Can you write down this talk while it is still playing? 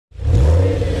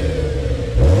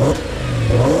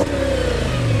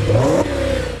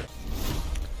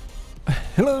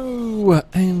Hello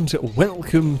and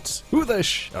welcome to the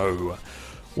show.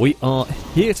 We are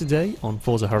here today on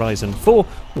Forza Horizon 4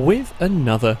 with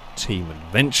another team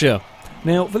adventure.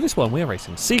 Now for this one we are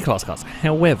racing C-Class cars,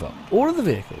 however all of the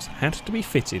vehicles had to be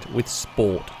fitted with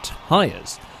sport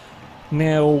tyres.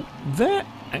 Now that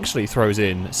actually throws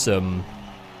in some,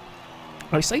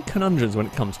 I say, conundrums when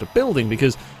it comes to building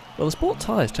because, well, the sport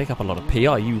tyres take up a lot of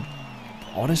PI. You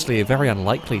honestly are very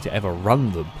unlikely to ever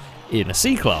run them in a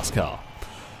C-Class car.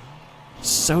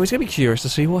 So it's going to be curious to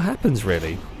see what happens,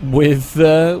 really, with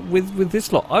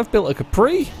this lot. I've built a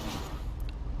Capri.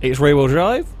 It's rear-wheel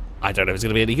drive. I don't know if it's going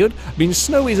to be any good. I mean,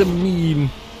 snow is a mean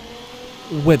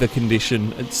weather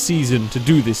condition and season to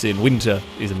do this in. Winter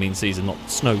is a mean season, not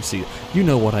snow season. You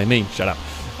know what I mean. Shut up.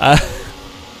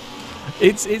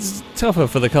 It's tougher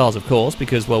for the cars, of course,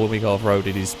 because, well, when we go off-road,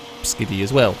 it is skiddy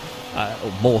as well.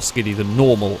 Or more skiddy than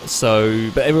normal. So,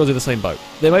 but everyone's in the same boat.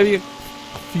 There may be a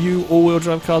few all-wheel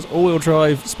drive cars, all-wheel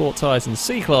drive sport tyres and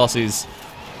C-Class is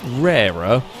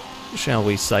rarer, shall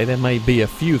we say. There may be a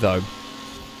few, though,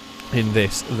 in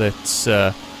this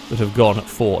that have gone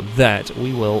for that.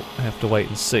 We will have to wait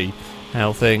and see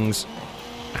how things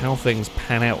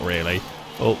pan out, really.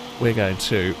 Oh, we're going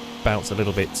to bounce a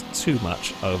little bit too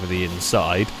much over the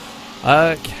inside.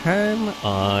 Can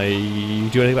I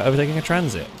do anything about overtaking a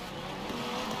transit?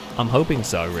 I'm hoping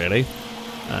so, really.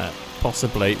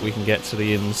 Possibly we can get to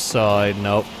the inside.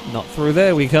 Nope, not through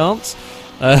there, we can't.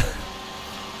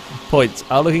 Points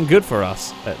are looking good for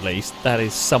us, at least. That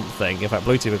is something. In fact,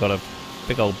 Blue Team have got a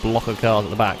big old block of cars at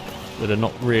the back that are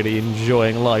not really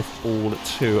enjoying life all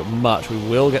too much. We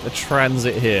will get the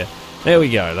transit here. There we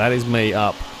go. That is me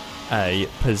up a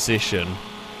position.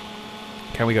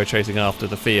 Can we go chasing after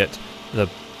the Fiat? An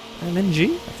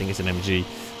MG? I think it's an MG.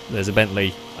 There's a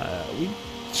Bentley. We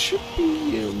should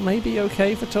be maybe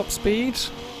okay for top speed.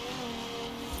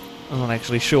 I'm not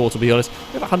actually sure, to be honest.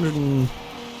 We have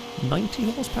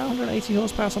 190 horsepower, 180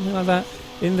 horsepower, something like that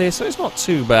in this, so it's not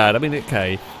too bad. I mean,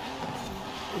 okay,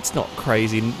 it's not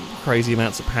crazy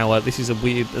amounts of power. This is a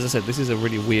weird, as I said, this is a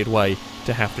really weird way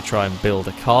to have to try and build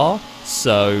a car.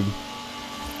 So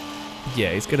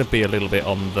yeah, it's going to be a little bit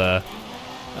on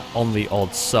the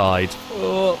odd side.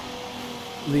 Oh,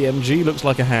 the MG looks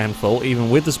like a handful,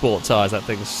 even with the sport tyres. That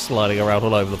thing's sliding around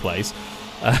all over the place.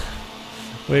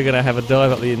 We're going to have a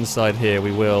dive up the inside here.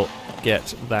 We will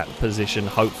get that position,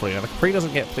 hopefully. Now, the Capri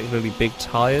doesn't get particularly big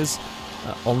tyres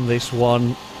on this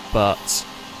one, but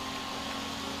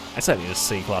it's only a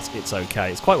C-Class. It's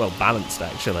okay. It's quite well balanced,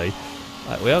 actually.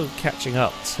 We are catching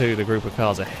up to the group of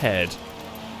cars ahead.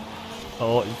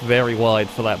 Oh, it's very wide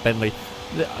for that Bentley.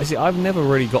 I see, I've never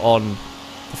really got on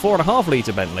the 4.5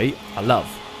 litre Bentley. I love.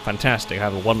 Fantastic. I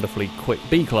have a wonderfully quick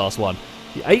B-Class one.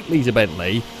 The 8 litre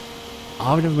Bentley,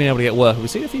 I've never been able to get working. We've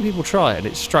seen a few people try it and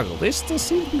it's struggled. This does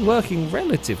seem to be working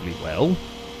relatively well.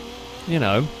 You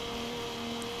know,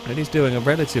 it is doing a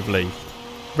relatively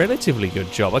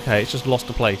good job. Okay, it's just lost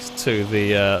a place to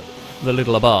the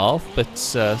little Abarth, but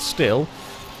still,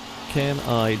 can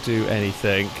I do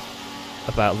anything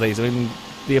about these? I mean,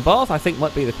 the Abarth I think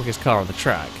might be the quickest car on the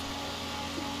track.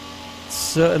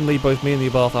 Certainly both me and the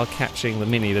Abarth are catching the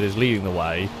Mini that is leading the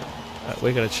way.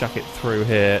 We're going to chuck it through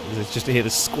here. It's just to hear the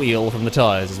squeal from the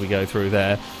tyres as we go through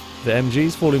there. The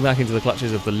MG's falling back into the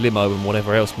clutches of the limo and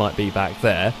whatever else might be back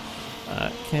there.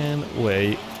 Can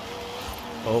we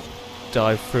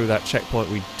dive through that checkpoint?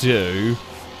 We do.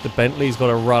 The Bentley's got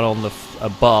to run on the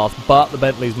Abarth, but the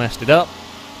Bentley's messed it up.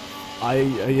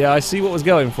 I see what was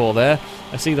going for there.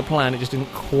 I see the plan. It just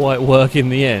didn't quite work in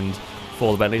the end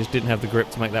for the Bentley. Just didn't have the grip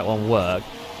to make that one work.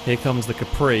 Here comes the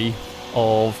Capri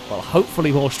of, well,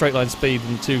 hopefully more straight line speed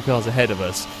than the two cars ahead of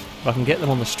us. If I can get them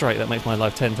on the straight, that makes my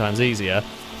life 10 times easier.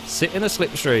 Sit in a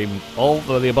slipstream. Oh,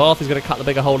 the Abarth is going to cut the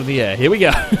bigger hole in the air. Here we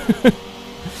go.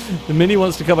 The Mini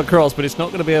wants to come across, but it's not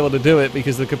going to be able to do it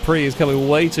because the Capri is coming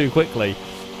way too quickly.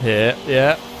 Here,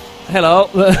 yeah. Hello.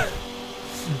 The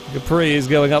Capri is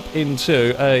going up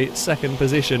into a second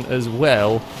position as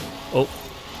well. Oh,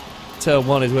 turn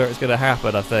one is where it's going to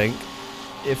happen, I think.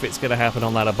 If it's going to happen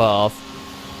on that Abarth.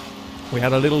 We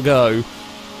had a little go.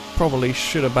 Probably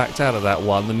should have backed out of that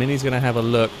one. The Mini's going to have a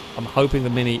look. I'm hoping the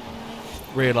Mini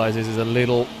realises is a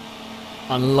little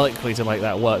unlikely to make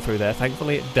that work through there.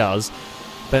 Thankfully it does.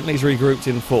 Bentley's regrouped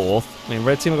in fourth. I mean,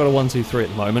 Red Team have got a 1-2-3 at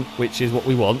the moment, which is what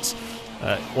we want.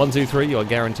 1-2-3, you are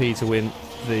guaranteed to win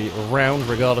the round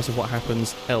regardless of what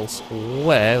happens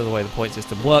elsewhere, the way the point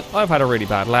system works. I've had a really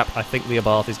bad lap. I think the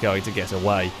Abarth is going to get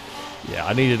away. Yeah,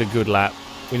 I needed a good lap.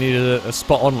 We needed a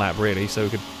spot-on lap, really, so we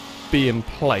could be in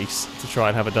place to try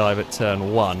and have a dive at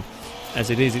turn one. As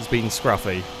it is, it's been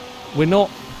scruffy. We're not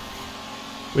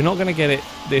We're not going to get it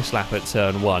this lap at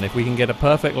turn 1. If we can get a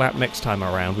perfect lap next time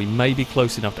around, we may be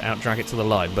close enough to out-drag it to the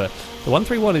line. But the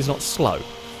 131 is not slow.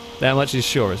 That much is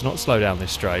sure. It's not slow down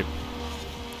this straight.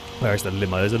 Where is the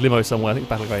limo? There's a limo somewhere. I think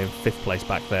Battleground in 5th place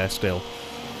back there still.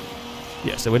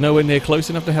 Yeah, so we're nowhere near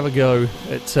close enough to have a go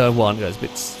at turn 1.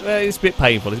 It's a bit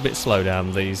painful. It's a bit slow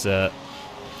down these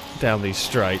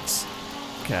straights.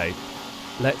 Okay,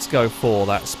 let's go for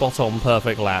that spot-on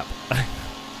perfect lap.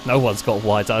 No one's got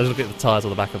wide tyres. Look at the tyres on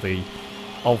the back of the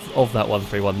of that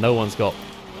 131. No one's got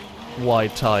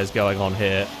wide tyres going on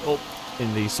here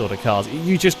in these sort of cars.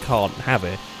 You just can't have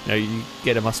it. You know, you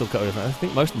get a muscle car. I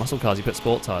think most muscle cars you put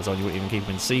sport tyres on, you wouldn't even keep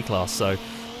them in C-class. So,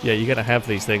 yeah, you're going to have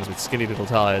these things with skinny little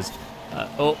tyres.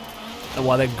 And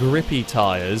while they're grippy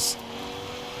tyres,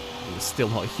 there's still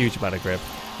not a huge amount of grip.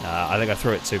 I think I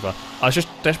threw it too far. I was just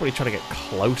desperately trying to get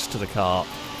close to the car.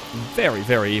 Very,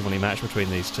 very evenly matched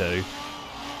between these two.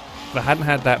 If I hadn't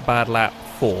had that bad lap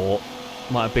 4,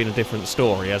 might have been a different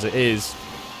story. As it is,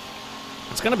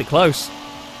 it's going to be close.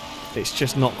 It's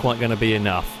just not quite going to be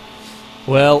enough.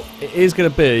 Well, it is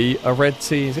going to be a red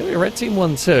team. It's going to be a red team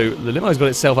 1-2. The limo's got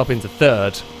itself up into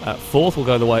 3rd. 4th will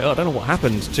go the way. Oh, I don't know what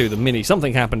happened to the Mini.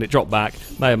 Something happened. It dropped back.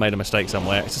 May have made a mistake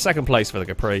somewhere. It's a 2nd place for the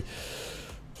Capri.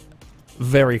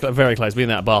 Very, very close. Being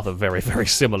that Bath are very, very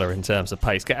similar in terms of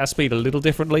pace. Get our speed a little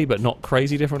differently, but not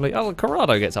crazy differently. Oh,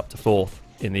 Corrado gets up to 4th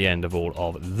in the end of all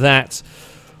of that.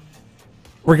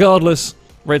 Regardless,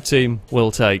 red team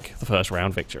will take the first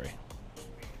round victory.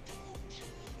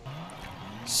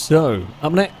 So,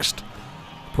 up next,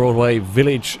 Broadway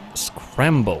Village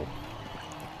Scramble.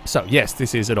 So, yes,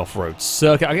 this is an off-road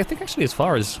circuit. I think actually as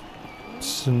far as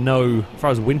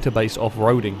winter-based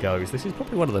off-roading goes, this is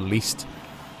probably one of the least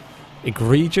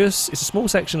egregious. It's a small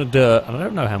section of dirt, and I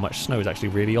don't know how much snow is actually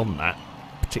really on that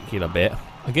particular bit.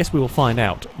 I guess we will find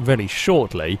out very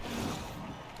shortly.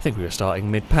 I think we were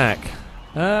starting mid-pack.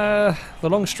 The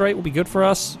long straight will be good for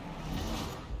us,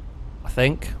 I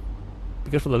think. Be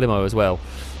good for the limo as well.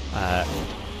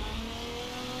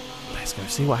 Let's go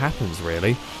see what happens,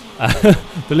 really. The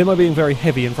limo being very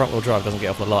heavy in front-wheel drive doesn't get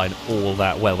off the line all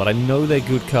that well, but I know they're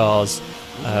good cars.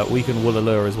 We can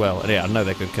Woolaloo as well. And yeah, I know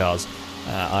they're good cars.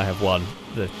 I have one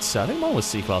that I think mine was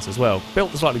C-Class as well.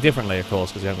 Built slightly differently, of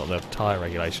course, because we haven't got the tyre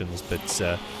regulations. But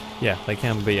yeah, they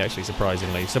can be actually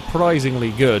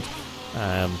surprisingly good.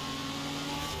 I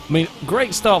mean,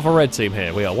 great start for red team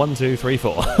here. We are 1, 2, 3,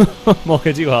 4. What more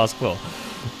could you ask for?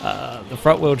 The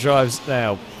front-wheel drives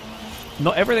now.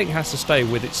 Not everything has to stay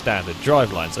with its standard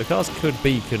driveline, so cars could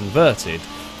be converted.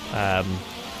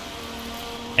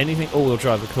 Anything all-wheel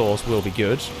drive, of course, will be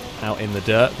good out in the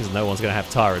dirt because no one's going to have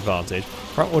tyre advantage.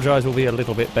 Front-wheel drives will be a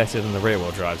little bit better than the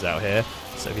rear-wheel drives out here.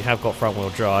 So if you have got front-wheel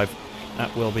drive,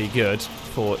 that will be good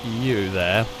for you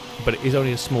there. But it is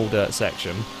only a small dirt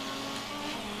section.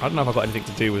 I don't know if I've got anything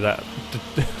to do with that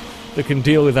that can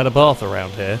deal with that Abarth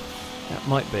around here. That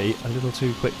might be a little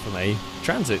too quick for me.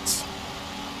 Transit's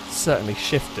certainly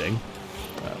shifting.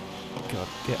 God,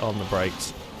 get on the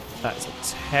brakes. That's a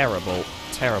terrible,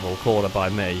 terrible corner by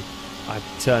me. I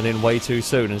turned in way too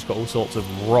soon and it's got all sorts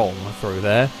of wrong through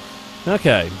there.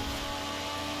 Okay.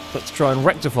 Let's try and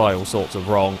rectify all sorts of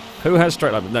wrong. Who has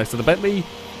straight line? No, so the Bentley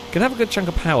can have a good chunk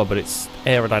of power, but its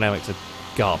aerodynamics are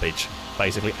garbage,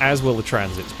 basically, as will the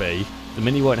Transits be. The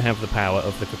Mini won't have the power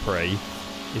of the Capri.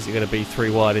 Is it going to be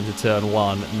 3 wide into turn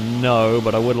 1? No,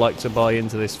 but I would like to buy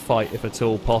into this fight if at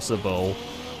all possible.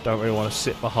 Don't really want to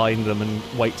sit behind them and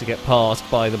wait to get passed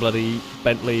by the bloody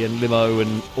Bentley and limo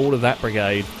and all of that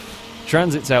brigade.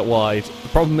 Transit's out wide. The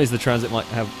problem is the Transit might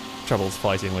have troubles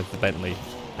fighting with the Bentley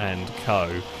and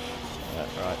co.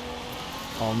 Right,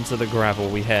 onto the gravel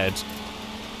we head.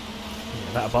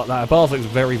 Yeah, that Abarth looks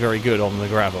very, very good on the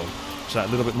gravel. So that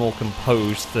a little bit more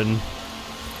composed than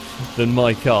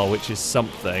my car, which is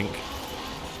something.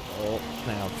 Oh,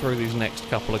 now through these next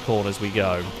couple of corners we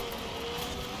go.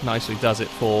 Nicely does it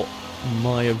for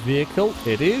my vehicle.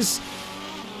 It is.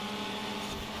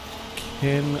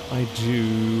 Can I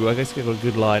do... I guess I got a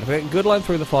good line. If I get a good line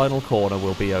through the final corner,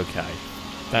 we'll be okay.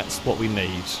 That's what we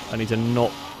need. I need to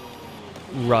not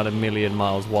run a million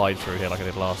miles wide through here like I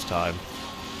did last time.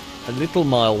 A little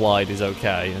mile wide is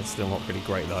okay. It's still not really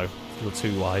great, though. A little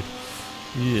too wide.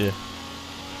 Yeah.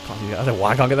 I don't know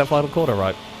why I can't get that final corner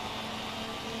right.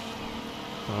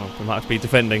 Oh, we might have to be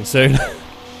defending soon.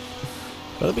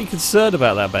 But be concerned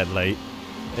about that Bentley.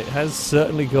 It has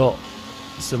certainly got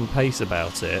some pace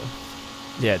about it.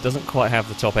 Yeah, it doesn't quite have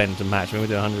the top end to match. I mean, we're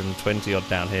doing 120 odd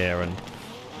down here, and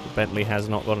the Bentley has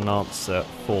not got an answer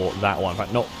for that one. In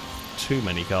fact, not too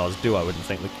many cars do, I wouldn't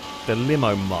think. The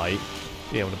limo might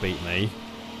be able to beat me.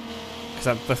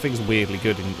 Because that thing's weirdly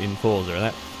good in Forza,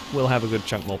 and will have a good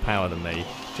chunk more power than me.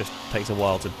 Just takes a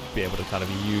while to be able to kind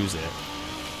of use it.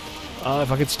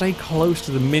 If I could stay close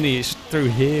to the Mini, it's through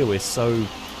here we're so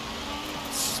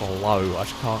slow. I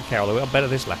just can't carry all the way. I'm better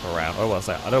this lap around. I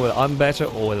don't know whether I'm better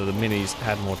or whether the Mini's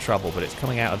had more trouble, but it's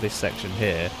coming out of this section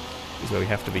here is where we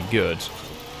have to be good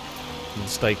and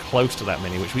stay close to that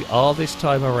Mini, which we are this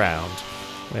time around.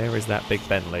 Where is that big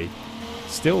Bentley?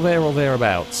 Still there or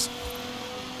thereabouts.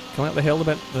 Coming up the hill,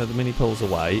 the Mini pulls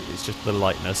away. It's just the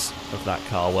lightness of that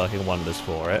car working wonders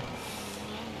for it.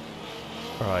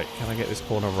 Right, can I get this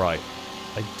corner right?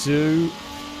 I do.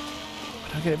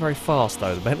 I don't get it very fast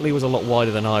though. The Bentley was a lot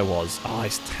wider than I was.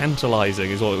 It's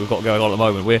tantalising is what we've got going on at the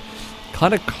moment. We're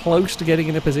kind of close to getting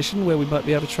in a position where we might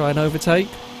be able to try and overtake.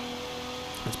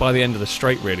 It's by the end of the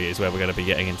straight really is where we're going to be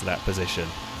getting into that position.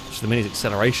 Which the Mini's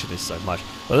acceleration is so much.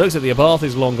 Well, it looks like the Abarth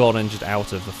is long gone and just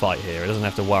out of the fight here. It doesn't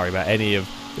have to worry about any of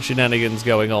the shenanigans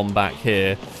going on back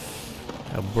here.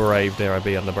 How brave dare I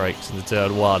be on the brakes into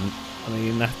turn 1. I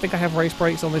mean, I think I have race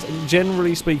brakes on this. And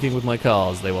generally speaking with my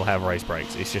cars, they will have race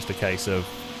brakes. It's just a case of,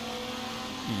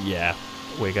 yeah,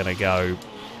 we're going to go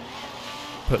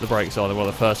put the brakes on. And one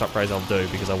of the first upgrades I'll do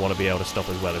because I want to be able to stop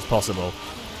as well as possible.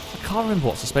 I can't remember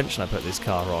what suspension I put this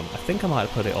car on. I think I might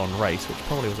have put it on race, which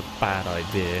probably was a bad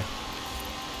idea.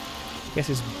 I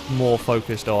guess it's more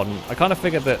focused on... I kind of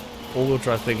figured that all-wheel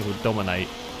drive things would dominate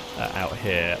out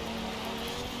here.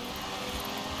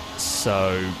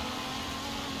 So...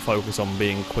 focus on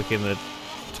being quick in the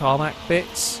tarmac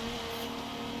bits,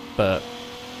 but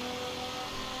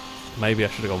maybe I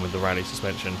should have gone with the rally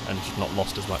suspension and just not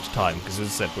lost as much time because, as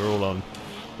I said, we're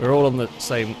all on the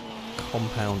same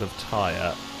compound of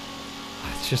tyre.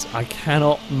 I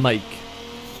cannot make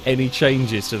any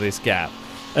changes to this gap,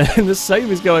 and the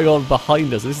same is going on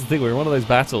behind us. This is the thing, we're in one of those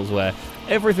battles where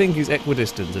everything is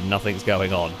equidistant and nothing's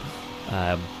going on.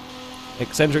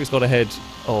 Eccentric's got ahead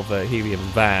of Helium's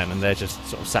van, and they're just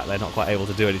sort of sat there not quite able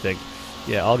to do anything.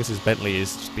 Yeah, Argus's Bentley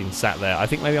has just been sat there. I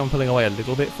think maybe I'm pulling away a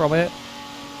little bit from it,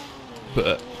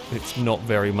 but it's not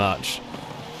very much.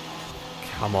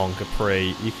 Come on,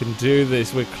 Capri, you can do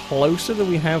this. We're closer than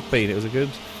we have been. It was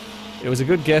a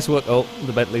good guesswork. Oh,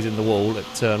 the Bentley's in the wall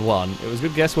at turn 1. It was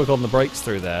good guesswork on the brakes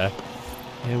through there.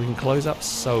 Yeah, we can close up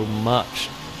so much.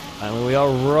 And we are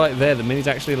right there. The Mini's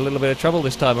actually in a little bit of trouble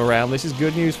this time around. This is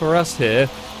good news for us here.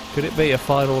 Could it be a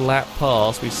final lap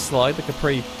pass? We slide the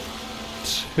Capri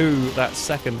to that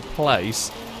second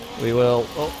place. We will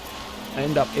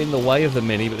end up in the way of the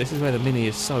Mini, but this is where the Mini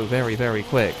is so very, very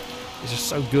quick. It's just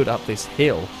so good up this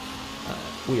hill.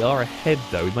 We are ahead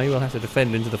though. We may well have to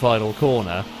defend into the final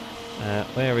corner.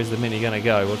 Where is the Mini going to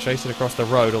go? We'll chase it across the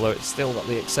road, although it's still got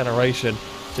the acceleration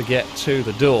to get to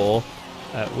the door.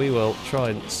 We will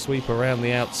try and sweep around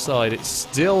the outside. It's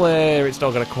still there. It's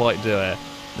not going to quite do it.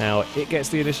 Now, it gets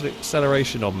the initial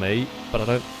acceleration on me, but I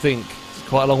don't think it's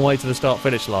quite a long way to the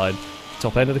start-finish line. The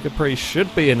top end of the Capri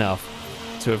should be enough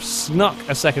to have snuck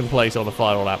a second place on the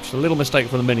final lap. Just a little mistake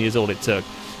from the Mini is all it took.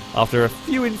 After a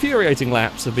few infuriating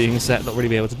laps of being set, not really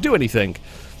being able to do anything.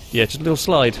 Yeah, just a little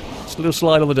slide. Just a little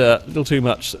slide on the dirt. A little too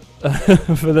much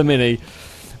for the Mini.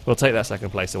 We'll take that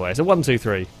second place away. So 1, 2,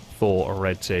 3 for a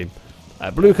red team.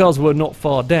 Blue cars were not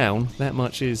far down. That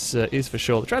much is for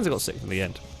sure. The Transit got 6th in the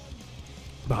end,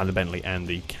 behind the Bentley and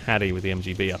the Caddy, with the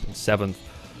MGB up in 7th.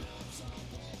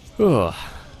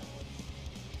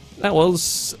 That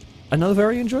was another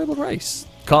very enjoyable race.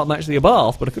 Can't match the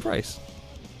Abarth, but a good race.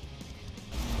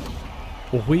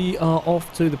 We are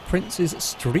off to the Prince's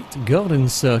Street Garden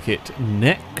Circuit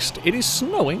next. It is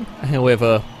snowing,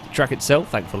 however, the track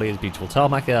itself, thankfully, is beautiful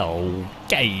tarmac. Oh,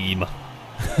 game!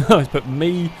 It's put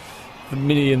me, the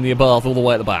Mini, and the Abarth all the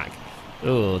way at the back.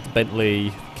 Oh, the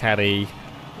Bentley, Caddy,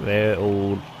 they're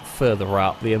all further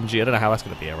up. The MG, I don't know how that's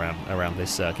going to be around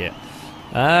this circuit.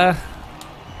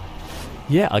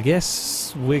 Yeah, I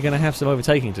guess we're going to have some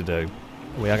overtaking to do.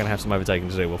 We are going to have some overtaking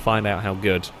to do. We'll find out how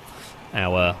good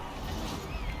our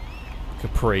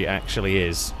Capri actually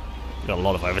is. We've got a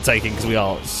lot of overtaking because we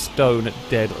are stone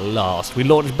dead last. We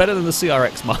launched better than the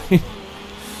CRX mine.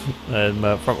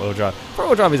 And front-wheel drive.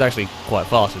 Front-wheel drive is actually quite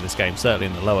fast in this game, certainly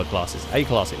in the lower classes.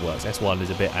 A-class it works, S1 is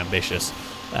a bit ambitious.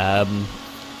 But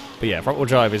yeah, front-wheel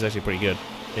drive is actually pretty good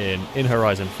in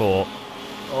Horizon 4.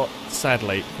 Oh,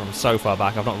 sadly, from so far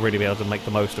back, I've not really been able to make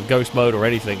the most of Ghost Mode or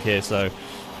anything here, so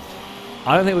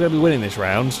I don't think we're going to be winning this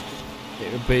round.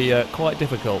 It would be quite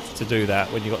difficult to do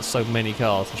that when you've got so many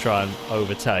cars to try and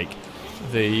overtake.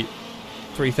 The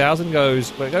 3000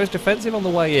 goes, well, it goes defensive on the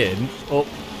way in, or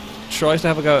tries to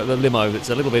have a go at the limo that's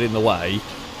a little bit in the way,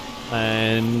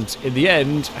 and in the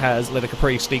end has let a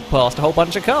Capri sneak past a whole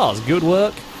bunch of cars. Good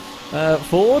work,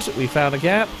 Ford. We found a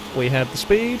gap. We had the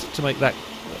speed to make that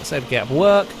said gap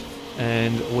work,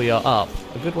 and we are up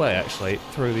a good way actually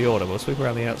through the order. We'll sweep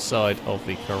around the outside of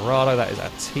the Corrado. That is our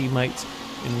teammate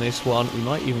in this one. We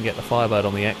might even get the Firebird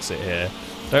on the exit here.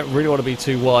 Don't really want to be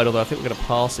too wide, although I think we're going to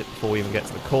pass it before we even get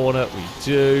to the corner. We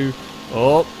do.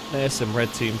 Oh, there's some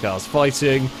red team cars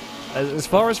fighting. As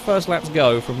far as first laps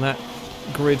go from that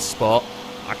grid spot,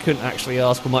 I couldn't actually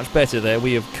ask for much better there.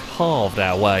 We have carved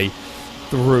our way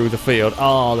through the field.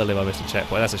 Oh, the limo missed a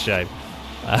checkpoint. That's a shame.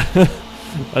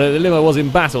 The limo was in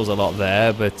battles a lot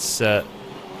there, but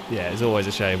yeah, it's always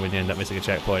a shame when you end up missing a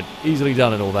checkpoint. Easily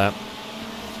done and all that.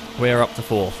 We're up to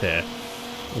 4th here.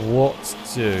 What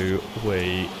do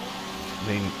we... I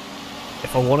mean,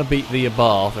 if I want to beat the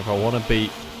Abarth, if I want to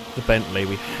beat the Bentley,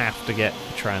 we have to get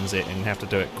the Transit and have to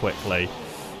do it quickly.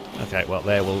 Okay, well,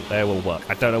 there will work.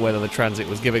 I don't know whether the Transit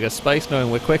was giving us space, knowing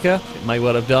we're quicker. It may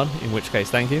well have done, in which case,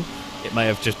 thank you. It may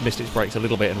have just missed its brakes a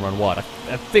little bit and run wide. I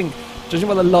think, judging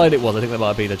by the line it was, I think they might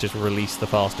have been to just release the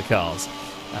faster cars.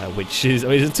 Which is, I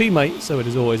mean, it's a teammate, so it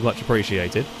is always much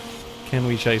appreciated. Can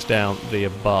we chase down the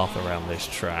Abarth around this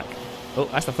track? Oh,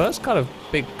 that's the first kind of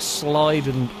big slide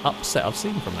and upset I've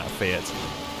seen from that Fiat.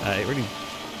 It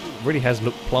really has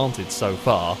looked planted so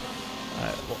far.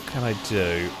 What can I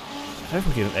do? I don't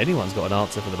think anyone's got an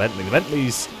answer for the Bentley. The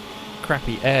Bentley's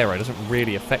crappy aero doesn't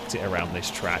really affect it around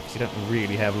this track. You don't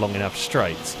really have long enough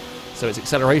straights. So its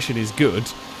acceleration is good.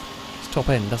 Its top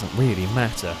end doesn't really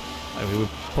matter. I mean, we're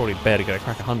probably barely going to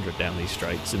crack 100 down these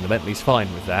straights, and the Bentley's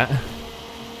fine with that.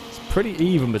 It's pretty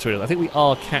even between us. I think we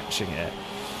are catching it.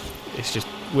 It's just,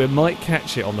 we might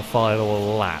catch it on the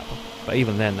final lap. But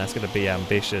even then, that's going to be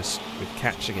ambitious with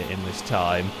catching it in this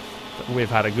time. But we've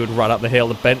had a good run up the hill.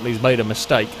 The Bentley's made a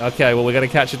mistake. Okay, well, we're going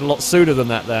to catch it a lot sooner than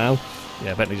that now.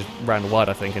 Yeah, Bentley just ran wide,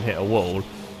 I think, and hit a wall.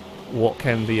 What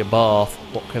can the Abarth,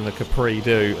 what can the Capri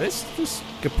do? This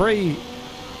Capri,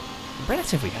 I'm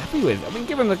relatively happy with. I mean,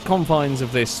 given the confines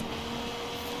of this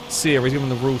series, given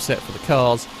the rule set for the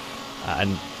cars, and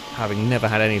having never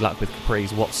had any luck with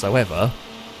Capris whatsoever,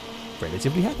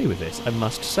 relatively happy with this, I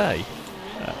must say.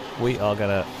 We are going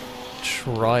to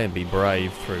try and be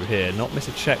brave through here. Not miss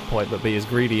a checkpoint, but be as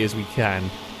greedy as we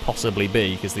can possibly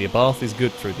be, because the Abarth is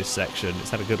good through this section. It's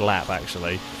had a good lap,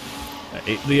 actually.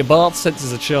 The Abarth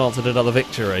senses a chance at another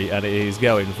victory, and it is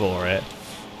going for it.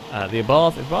 If the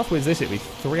Abarth wins this, it'll be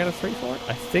 3 out of 3 for it,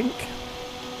 I think.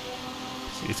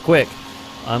 It's quick.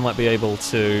 I might be able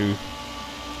to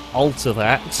alter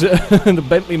that. The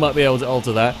Bentley might be able to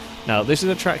alter that. Now, this is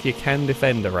a track you can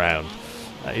defend around.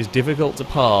 It's difficult to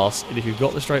pass, and if you've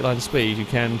got the straight line speed, you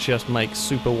can just make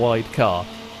super wide car.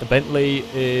 The Bentley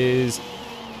is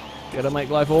going to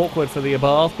make life awkward for the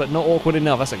Abarth, but not awkward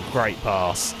enough. That's a great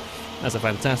pass. That's a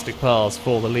fantastic pass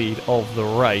for the lead of the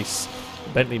race.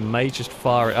 The Bentley may just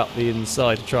fire it up the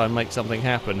inside to try and make something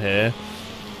happen here.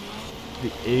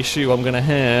 The issue I'm going to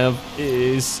have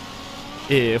is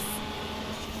if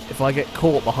I get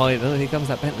caught behind... Oh, here comes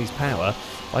that Bentley's power.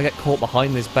 If I get caught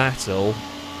behind this battle...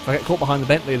 If I get caught behind the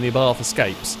Bentley and the Abarth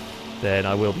escapes, then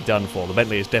I will be done for. The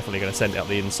Bentley is definitely going to send it up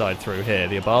the inside through here.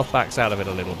 The Abarth backs out of it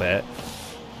a little bit.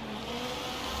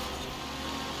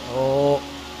 Oh,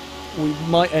 we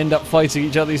might end up fighting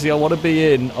each other. You see, I want to be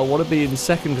in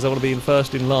second because I want to be in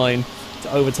first in line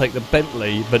to overtake the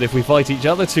Bentley. But if we fight each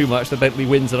other too much, the Bentley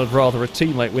wins, and I'd rather a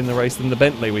teammate win the race than the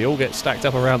Bentley. We all get stacked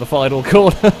up around the final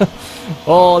corner.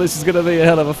 Oh, this is going to be a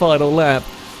hell of a final lap.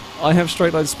 I have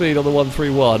straight line speed on the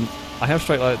 131. I have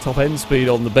straight line top end speed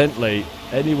on the Bentley.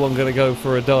 Anyone going to go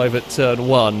for a dive at turn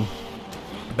 1?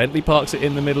 Bentley parks it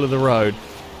in the middle of the road.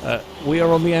 We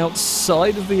are on the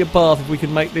outside of the Abarth if we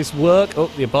can make this work. Oh,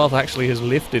 the Abarth actually has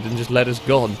lifted and just let us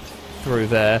gone through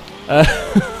there.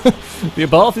 The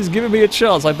Abarth is giving me a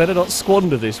chance. I better not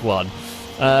squander this one.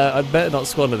 I'd better not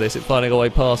squander this at finding a way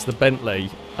past the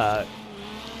Bentley.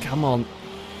 Come on.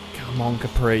 Come on,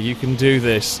 Capri. You can do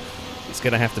this. It's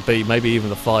going to have to be maybe even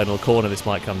the final corner this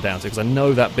might come down to, because I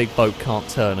know that big boat can't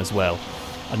turn as well.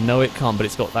 I know it can't, but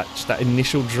it's got that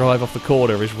initial drive off the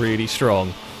corner is really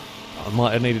strong. I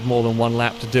might have needed more than one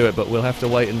lap to do it, but we'll have to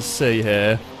wait and see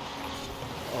here.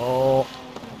 Oh.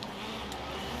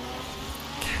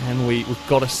 We've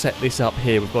got to set this up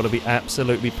here. We've got to be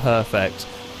absolutely perfect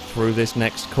through this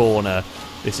next corner.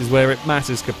 This is where it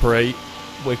matters, Capri.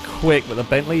 We're quick, but the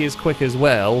Bentley is quick as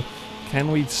well. Can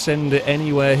we send it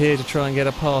anywhere here to try and get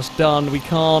a pass done? We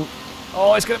can't.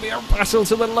 Oh, it's going to be a battle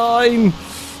to the line.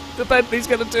 The Bentley's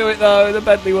going to do it, though. The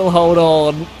Bentley will hold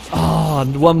on. Oh,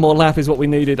 and one more lap is what we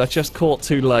needed. I just caught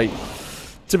too late.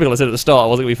 Typical, I said at the start I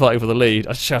wasn't going to be fighting for the lead.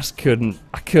 I just couldn't.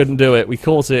 I couldn't do it. We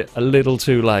caught it a little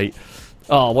too late.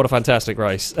 Oh, what a fantastic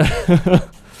race.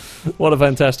 What a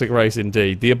fantastic race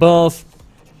indeed. The Abarth,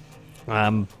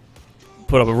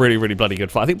 put up a really, really bloody good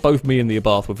fight. I think both me and the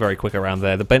Abarth were very quick around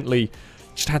there. The Bentley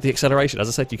just had the acceleration. As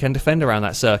I said, you can defend around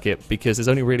that circuit because there's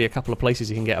only really a couple of places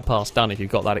you can get a pass done if you've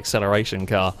got that acceleration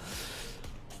car.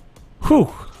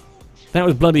 Whew. That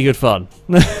was bloody good fun.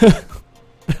 That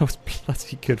was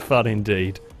bloody good fun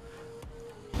indeed.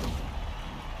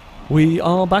 We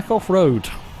are back off-road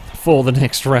for the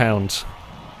next round.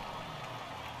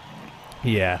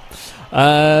 Yeah.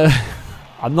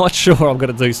 I'm not sure I'm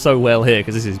going to do so well here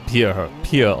because this is pure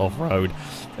off-road.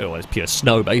 Oh, it's pure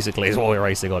snow basically is what we're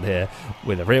racing on here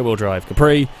with a rear-wheel drive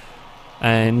Capri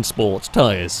and sports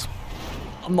tyres.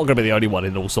 I'm not going to be the only one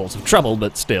in all sorts of trouble,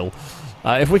 but still.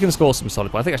 If we can score some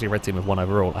solid points, I think actually Red Team have won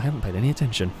overall. I haven't paid any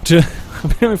attention. I've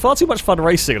been having far too much fun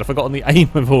racing and I've forgotten the aim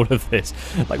of all of this.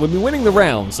 Like, we've been winning the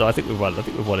round, so I think we've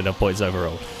won enough points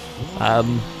overall.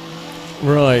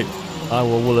 Right. I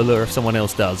will allure if someone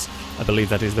else does. I believe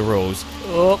that is the rules.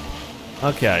 Oh,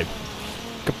 okay.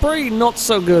 Capri, not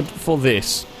so good for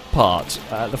this part.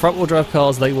 The front-wheel drive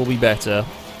cars, they will be better.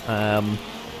 Everyone's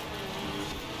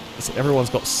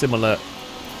got similar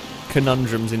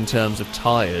conundrums in terms of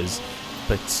tyres.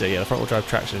 But yeah, the front-wheel drive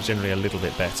traction is generally a little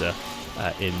bit better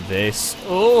in this.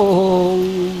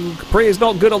 Oh, Capri is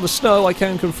not good on the snow, I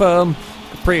can confirm.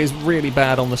 Capri is really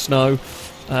bad on the snow.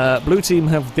 Blue Team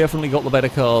have definitely got the better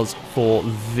cars for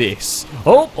this.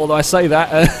 Oh, although I say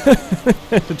that,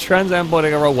 the Trans Am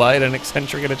pointing a wrong way and an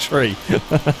eccentric in a tree.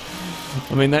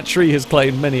 I mean, that tree has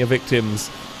claimed many victims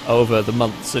over the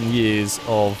months and years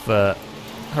of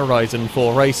Horizon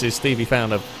 4 races. Stevie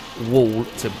found a wall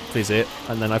to visit,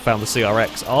 and then I found the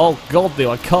CRX. Oh god,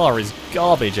 the car is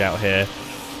garbage out here.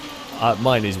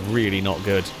 Mine is really not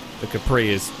good. The Capri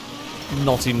is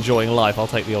not enjoying life. I'll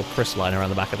take the old crystalline around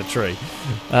the back of the tree.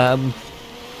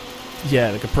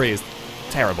 Yeah, the Capri is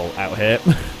terrible out here.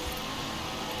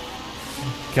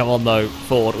 Come on though,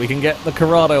 Ford, we can get the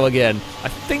Corrado again. I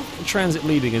think the Transit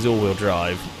leading is all-wheel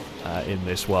drive in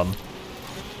this one.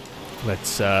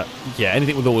 But yeah,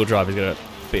 anything with all-wheel drive is going to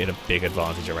be at a big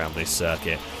advantage around this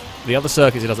circuit. The other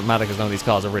circuits it doesn't matter because none of these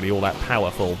cars are really all that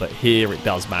powerful, but here it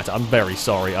does matter. I'm very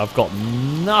sorry, I've got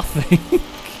nothing.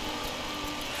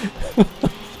 I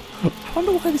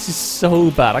wonder why this is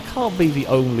so bad. I can't be the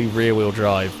only rear-wheel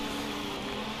drive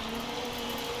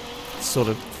sort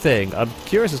of thing. I'm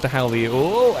curious as to how the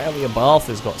Abarth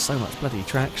has got so much bloody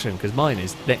traction, because mine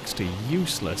is next to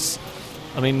useless.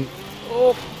 I mean,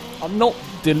 I'm not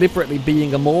deliberately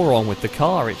being a moron with the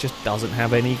car, it just doesn't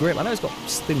have any grip. I know it's got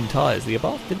thin tyres. The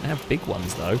Abarth didn't have big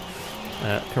ones though.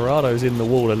 Corrado's in the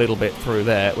wall a little bit through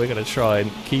there. We're going to try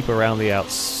and keep around the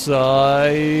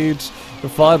outside. The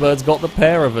Firebird's got the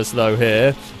pair of us though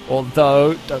here.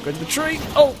 Although, don't go to the tree.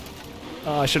 Oh,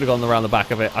 I should have gone around the back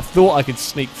of it. I thought I could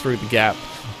sneak through the gap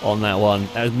on that one.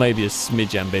 That was maybe a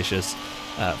smidge ambitious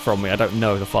from me. I don't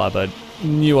know if the Firebird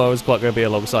knew I was quite going to be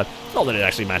alongside. Not that it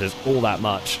actually matters all that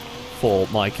much for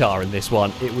my car in this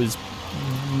one. It was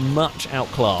much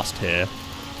outclassed here.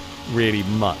 Really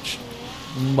much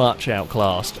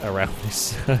outclassed around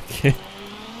this circuit.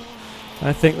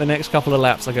 I think the next couple of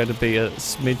laps are going to be a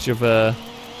smidge of a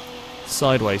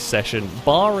sideways session,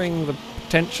 barring the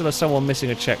potential of someone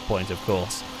missing a checkpoint, of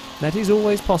course. That is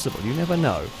always possible. You never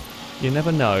know. You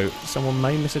never know. Someone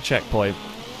may miss a checkpoint,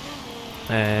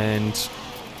 and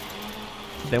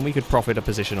then we could profit a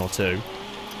position or two.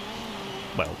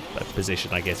 Well, a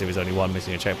position, I guess, if there's only one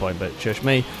missing a checkpoint, but shush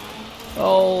me.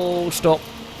 Oh, stop.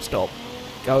 Stop.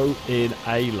 Go in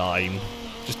a line.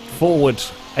 Just forward.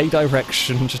 A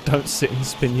direction. Just don't sit and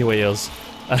spin your wheels.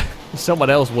 Someone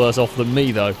else worse off than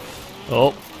me, though.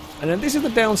 Oh. And then this is the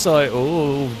downside.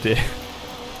 Oh, dear.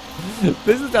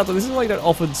 This is the downside. This is why you don't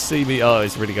often see me... Oh,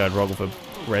 it's really going wrong for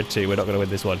Red Team. We're not going to win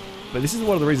this one. But this is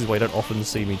one of the reasons why you don't often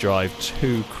see me drive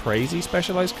too crazy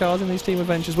specialised cars in these team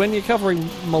adventures. When you're covering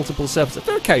multiple surfaces,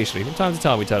 occasionally, from time to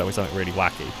time, we turn up with something really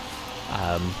wacky.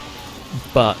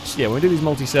 But yeah, when we do these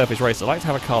multi-surface races, I like to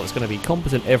have a car that's going to be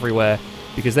competent everywhere,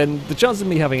 because then the chances of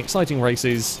me having exciting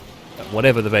races,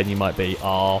 whatever the venue might be,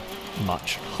 are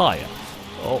much higher.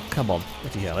 Oh, come on,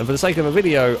 bloody hell. And for the sake of a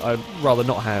video, I'd rather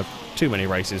not have too many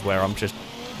races where I'm just,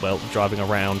 well, driving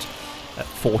around at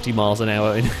 40 miles an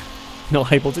hour and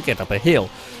not able to get up a hill.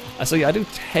 So yeah, I do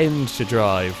tend to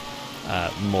drive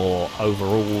more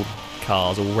overall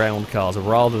cars, all-round cars,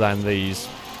 rather than these.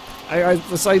 I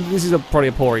say this is probably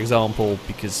a poor example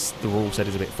because the rule set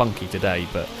is a bit funky today,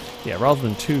 but yeah, rather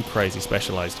than two crazy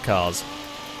specialised cars,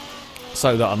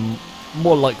 so that I'm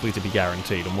more likely to be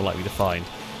guaranteed and more likely to find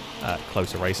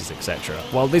closer races, etc.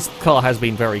 While this car has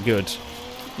been very good,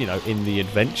 you know, in the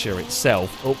adventure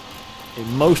itself,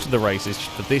 in most of the races,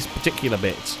 for this particular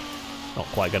bit, not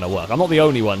quite going to work. I'm not the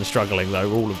only one struggling, though.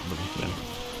 All of them, you know,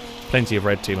 Plenty of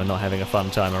red team are not having a fun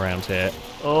time around here.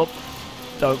 Oh,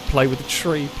 don't play with the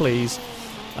tree, please.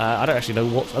 I don't actually know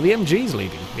what... Oh, the MG's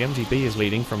leading. The MGB is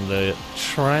leading from the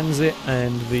Transit,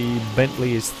 and the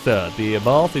Bentley is third. The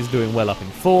Abarth is doing well up in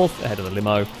fourth, ahead of the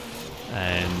limo,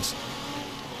 and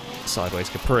Sideways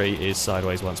Capri is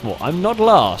sideways once more. I'm not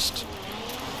last.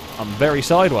 I'm very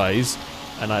sideways,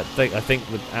 and I think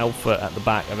with Alpha at the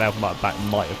back, and Alpha at the back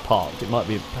might have parked. It might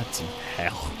be a bloody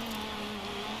hell.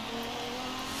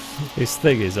 This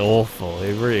thing is awful.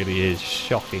 It really is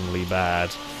shockingly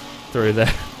bad through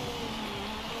there.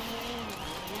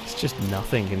 It's just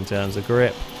nothing in terms of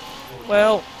grip.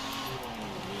 Well,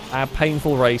 our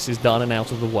painful race is done and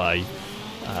out of the way.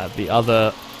 The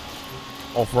other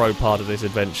off-road part of this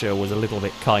adventure was a little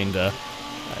bit kinder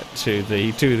to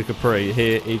the Capri.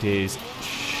 Here it is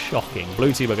shocking.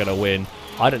 Blue team are going to win.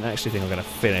 I don't actually think I'm going to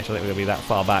finish. I think we're going to be that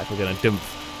far back. We're going to dump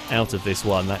out of this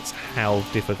one. That's how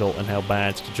difficult and how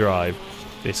bad to drive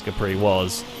this Capri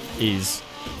is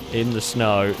in the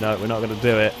snow. No, we're not going to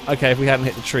do it. Okay, if we hadn't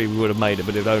hit the tree we would have made it,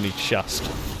 but it only just.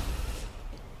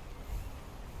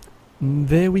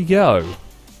 There we go.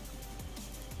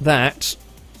 That,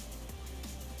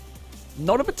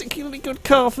 not a particularly good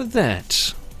car for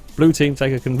that. Blue team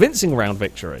take a convincing round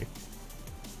victory.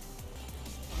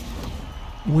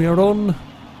 We are on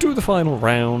to the final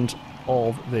round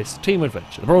of this team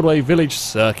adventure, the Broadway Village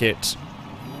Circuit.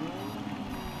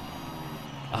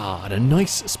 And a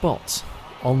nice spot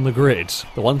on the grid.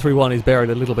 The 131 is buried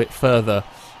a little bit further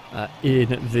in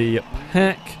the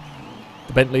pack.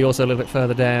 The Bentley also a little bit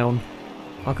further down.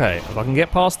 Okay, if I can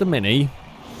get past the Mini,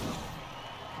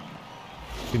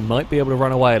 we might be able to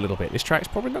run away a little bit. This track's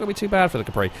probably not going to be too bad for the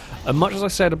Capri. And much as I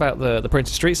said about the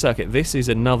Princes Street Circuit, this is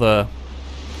another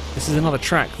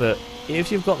track that,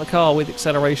 if you've got the car with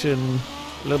acceleration,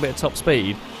 a little bit of top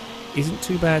speed, isn't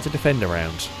too bad to defend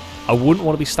around. I wouldn't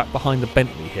want to be stuck behind the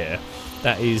Bentley here.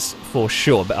 That is for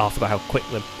sure, but after how quick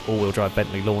the all-wheel drive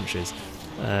Bentley launches.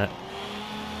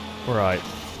 Right.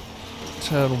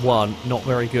 Turn 1, not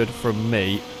very good from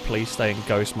me. Please stay in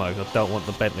ghost mode. I don't want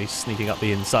the Bentley sneaking up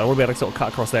the inside. I want to be able to sort of cut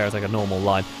across there and take a normal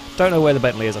line. Don't know where the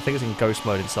Bentley is. I think it's in ghost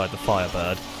mode inside the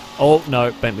Firebird. Oh,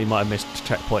 no, Bentley might have missed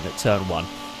checkpoint at turn 1.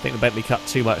 I think the Bentley cut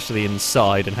too much to the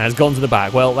inside and has gone to the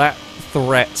back. Well, that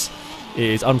threat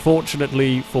is,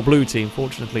 unfortunately for Blue Team,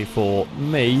 fortunately for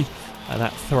me, and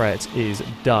that threat is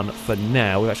done for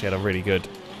now. We've actually had a really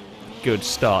good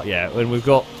start, yeah. And we've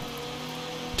got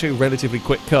two relatively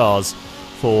quick cars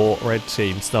for Red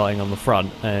Team starting on the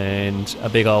front, and a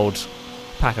big old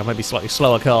pack of maybe slightly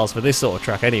slower cars for this sort of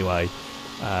track anyway.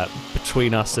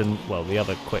 Between us and, well, the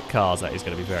other quick cars, that is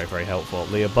going to be very, very helpful.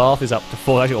 The Abarth is up to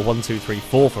 4. Actually got 1, 2, 3,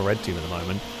 4 for Red Team at the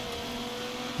moment.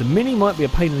 The Mini might be a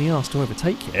pain in the arse to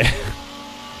overtake here,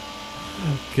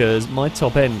 because my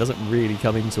top end doesn't really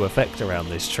come into effect around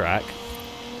this track.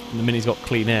 And the Mini's got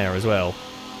clean air as well.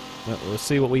 We'll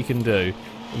see what we can do.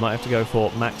 We might have to go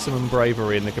for maximum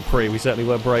bravery in the Capri. We certainly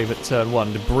were brave at turn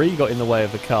 1. Debris got in the way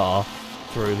of the car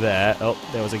through there. Oh,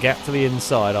 there was a gap to the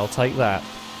inside. I'll take that.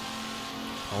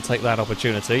 I'll take that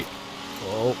opportunity.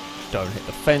 Oh, don't hit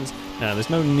the fence. Now, there's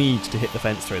no need to hit the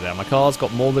fence through there. My car's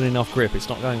got more than enough grip. It's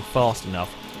not going fast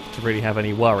enough to really have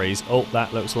any worries. Oh,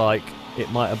 that looks like it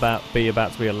might be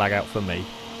about to be a lag out for me.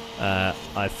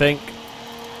 I think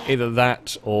either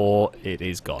that or it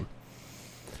is gone.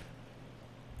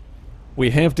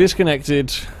 We have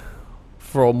disconnected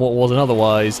from what was an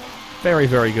otherwise very,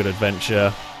 very good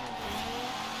adventure.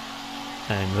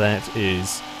 And that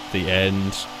is the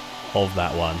end of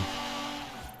that one.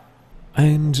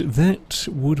 And that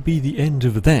would be the end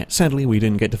of that. Sadly, we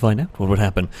didn't get to find out what would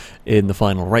happen in the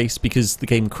final race because the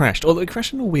game crashed. Although it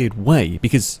crashed in a weird way,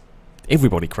 because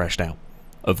everybody crashed out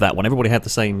of that one. Everybody had the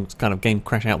same kind of game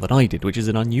crash out that I did, which is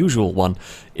an unusual one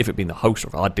if it'd been the host or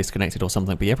if I'd disconnected or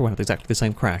something, but everyone had exactly the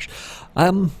same crash.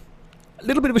 A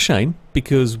little bit of a shame,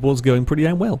 because was going pretty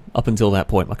damn well up until that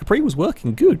point. My Capri was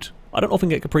working good. I don't often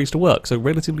get Capris to work, so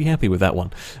relatively happy with that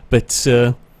one. But,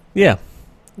 yeah,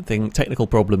 technical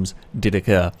problems did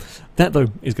occur. That, though,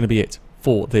 is going to be it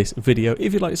for this video.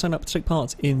 If you'd like to sign up to take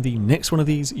part in the next one of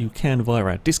these, you can via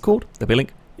our Discord. There'll be a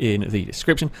link in the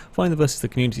description. Find the versus the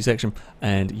community section,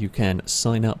 and you can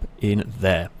sign up in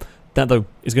there. That, though,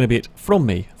 is going to be it from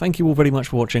me. Thank you all very much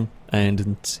for watching, and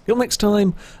until next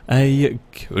time, a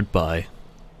goodbye.